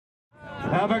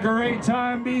Have a great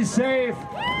time. Be safe.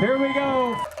 Here we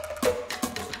go.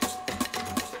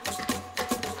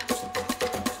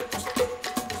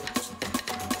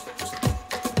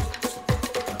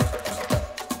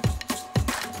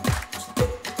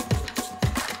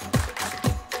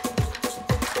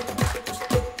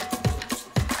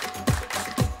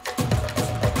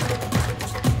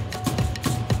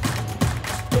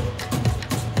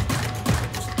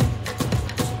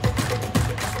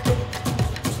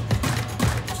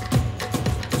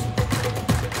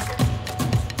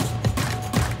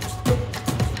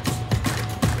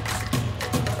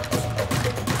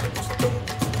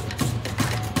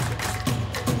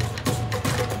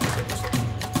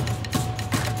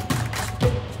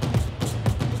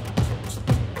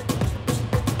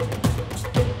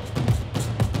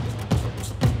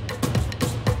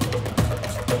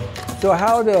 So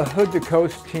how the Hood to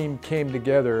Coast team came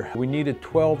together, we needed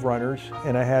 12 runners,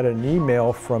 and I had an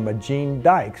email from Gene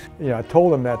Dykes. I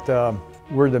told him that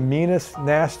we're the meanest,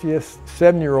 nastiest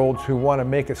 7-year-olds who want to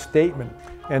make a statement.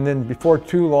 And then before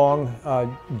too long,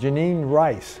 Janine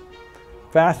Rice,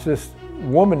 fastest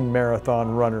woman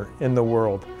marathon runner in the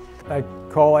world. I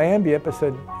called Amby up, I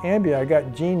said, Amby, I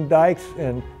got Gene Dykes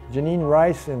and Janine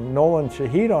Rice and Nolan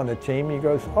Shahid on the team. He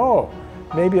goes, oh,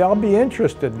 maybe I'll be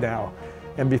interested now.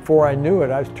 And before I knew it,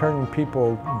 I was turning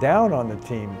people down on the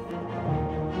team.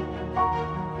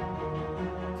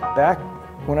 Back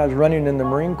when I was running in the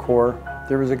Marine Corps,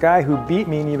 there was a guy who beat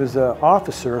me, and he was an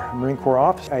officer, a Marine Corps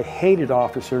officer. I hated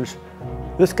officers.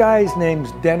 This guy's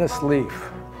name's Dennis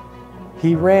Leaf.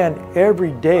 He ran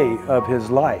every day of his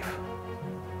life,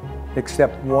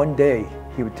 except one day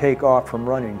he would take off from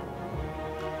running,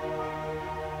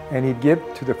 and he'd give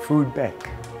to the food bank.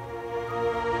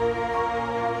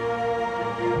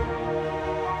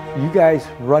 You guys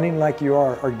running like you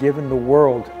are giving the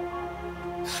world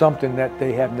something that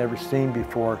they have never seen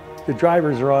before. The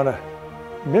drivers are on a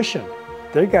mission.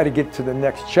 They got to get to the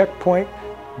next checkpoint,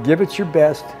 give it your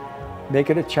best, make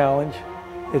it a challenge.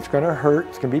 It's going to hurt,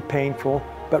 it's going to be painful,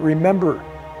 but remember,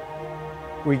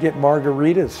 we get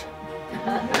margaritas.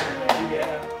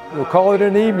 We'll call it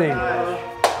an evening.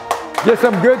 Get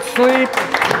some good sleep.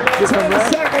 Get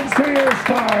 10 seconds to your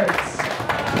starts.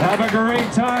 Have a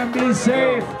great time, be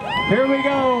safe. Here we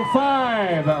go,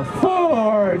 5,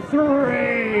 4,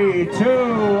 3, 2,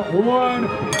 1, go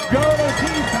to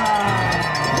tea time.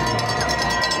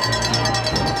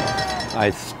 I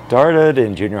started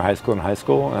in junior high school and high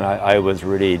school, and I was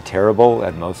really terrible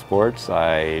at most sports.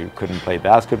 I couldn't play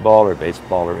basketball or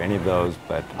baseball or any of those,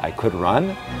 but I could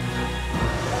run.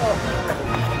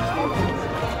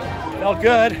 Felt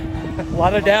good, a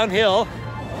lot of downhill.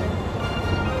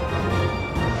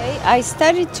 I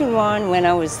started to run when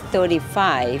I was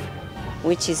 35,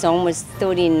 which is almost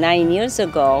 39 years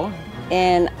ago,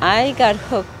 and I got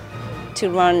hooked to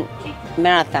run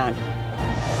marathon.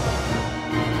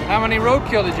 How many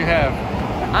roadkill did you have?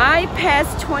 I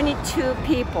passed 22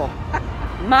 people.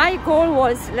 My goal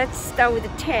was, let's start with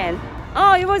 10.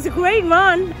 Oh, it was a great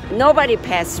run. Nobody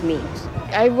passed me.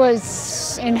 I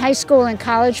was in high school and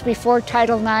college before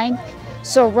Title IX,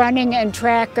 so running and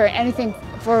track or anything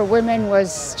for women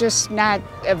was just not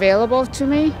available to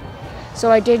me.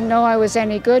 So I didn't know I was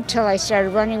any good till I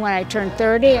started running when I turned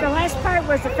 30. The last part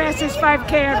was the fastest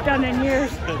 5K I've done in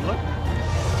years.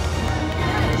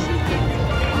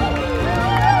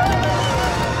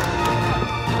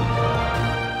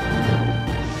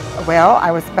 Well, I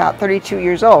was about 32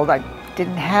 years old. I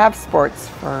didn't have sports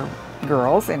for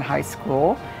girls in high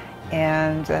school.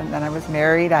 And then I was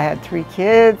married. I had 3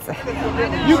 kids.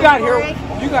 You got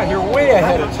here way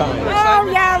ahead of time.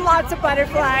 Oh yeah, lots of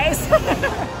butterflies.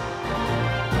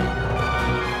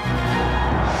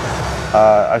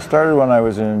 I started when I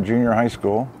was in junior high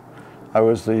school. I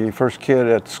was the first kid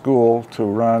at school to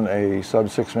run a sub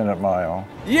 6-minute mile.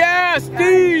 Yeah,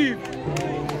 Steve!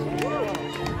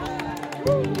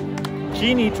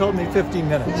 Jeannie told me 50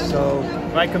 minutes, so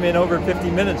if I come in over 50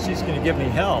 minutes, she's going to give me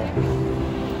hell.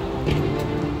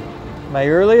 My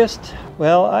earliest?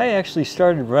 Well, I actually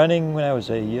started running when I was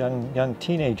a young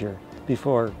teenager,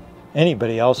 before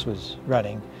anybody else was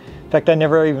running. In fact, I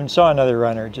never even saw another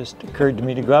runner. It just occurred to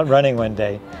me to go out running one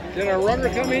day. Did our runner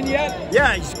come in yet?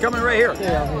 Yeah, he's coming right here.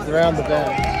 Yeah, he's around the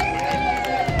bend.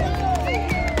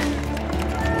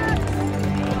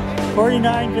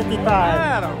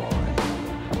 49:55.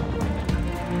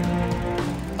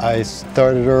 I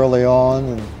started early on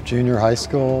in junior high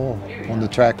school on the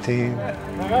track team.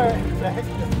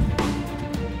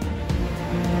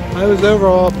 I was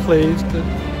overall pleased.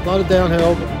 A lot of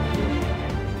downhill.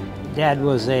 Dad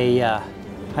was a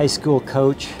high school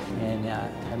coach, and I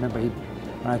remember he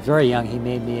When I was very young, he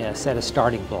made me a set of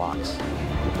starting blocks.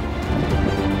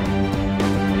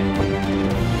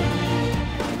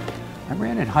 I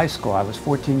ran in high school. I was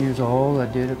 14 years old. I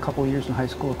did a couple years in high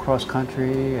school, cross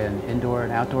country and indoor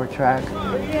and outdoor track.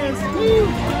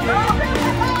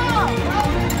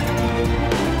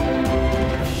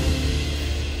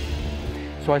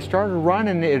 So I started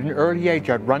running at an early age.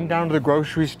 I'd run down to the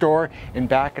grocery store and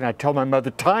back, and I'd tell my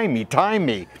mother, time me, time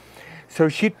me. So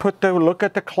she'd look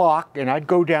at the clock, and I'd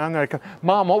go down there, I'd go,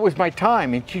 Mom, what was my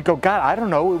time? And she'd go, God, I don't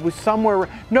know, it was somewhere,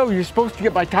 no, you're supposed to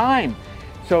get my time.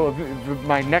 So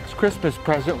my next Christmas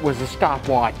present was a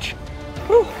stopwatch.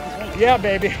 Whew. Yeah,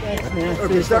 baby.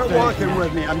 Okay, start walking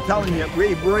with me. I'm telling you,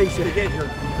 we race to get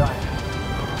here.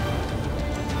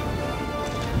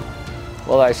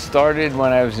 Well, I started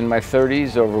when I was in my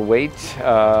 30s, overweight.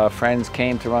 Friends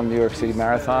came to run the New York City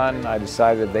Marathon. I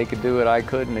decided they could do it, I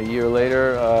could, and a year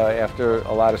later, after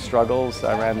a lot of struggles,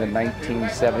 I ran the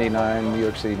 1979 New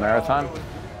York City Marathon.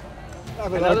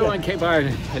 Another one came by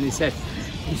and he said,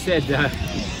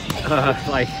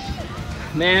 like,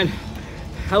 man,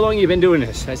 how long have you been doing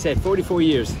this? I said, 44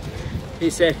 years. He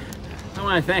said, I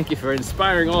want to thank you for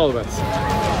inspiring all of us.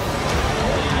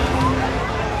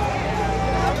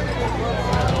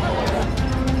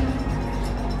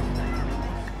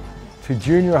 To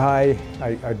junior high,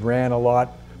 I ran a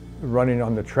lot, running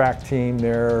on the track team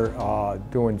there,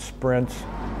 doing sprints.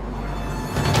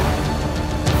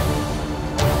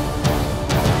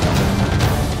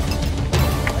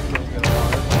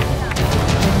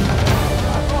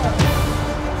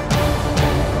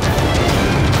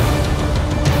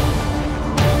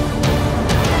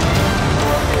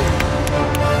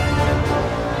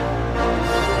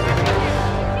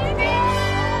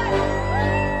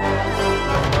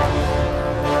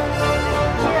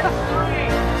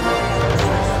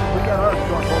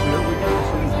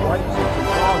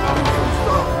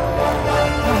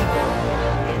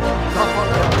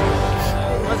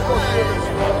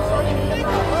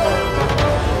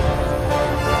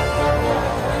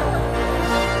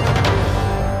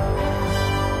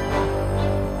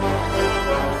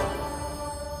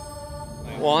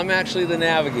 Well, I'm actually the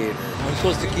navigator. I'm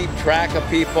supposed to keep track of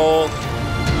people.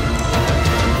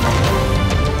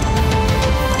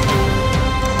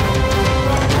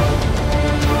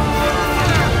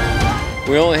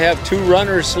 We only have 2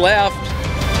 runners left.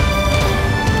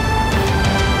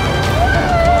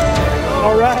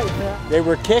 All right, they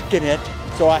were kicking it,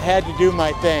 so I had to do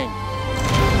my thing.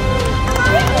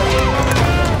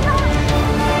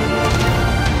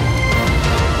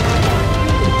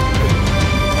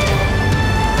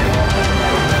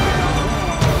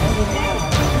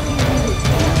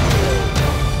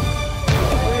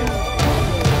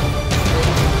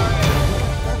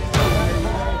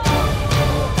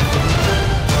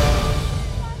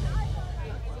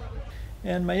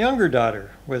 And my younger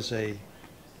daughter was had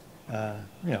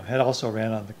also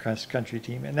ran on the cross country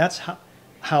team, and that's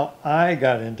how I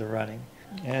got into running.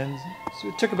 And so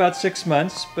it took about 6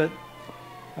 months, but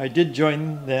I did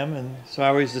join them, and so I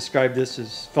always describe this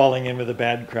as falling in with a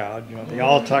bad crowd. You know, they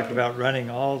all talked about running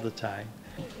all the time.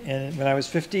 And when I was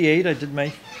 58, I did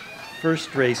my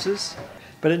first races,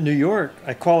 but at New York,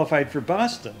 I qualified for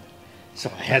Boston, so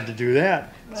I had to do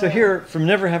that. So here, from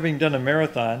never having done a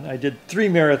marathon, I did 3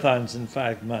 marathons in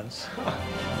 5 months.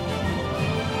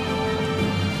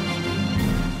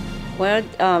 Well,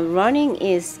 running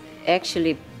is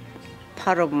actually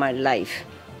part of my life.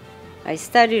 I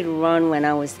started to run when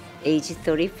I was age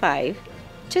 35,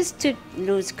 just to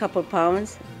lose a couple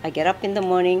pounds. I get up in the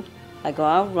morning, I go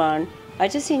out run, I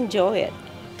just enjoy it.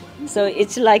 So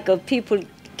it's like people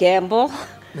gamble.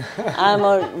 I'm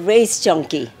a race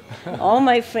junkie. All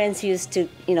my friends used to,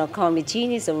 call me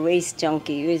Jeannie's a race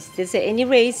junkie. They say any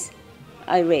race,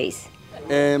 I race.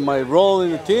 And my role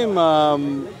in the team,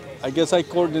 I guess I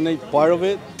coordinate part of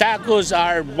it. Tacos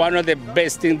are one of the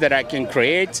best things that I can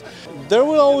create. There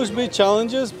will always be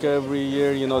challenges. Every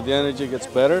year, the energy gets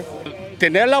better.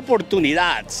 Tener la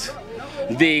oportunidad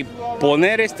de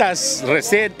poner estas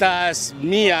recetas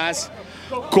mías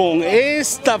con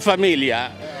esta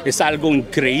familia es algo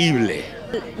increíble.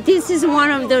 This is one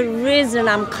of the reasons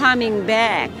I'm coming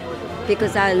back,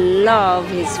 because I love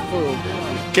his food.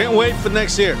 Can't wait for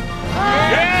next year.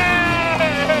 Yeah!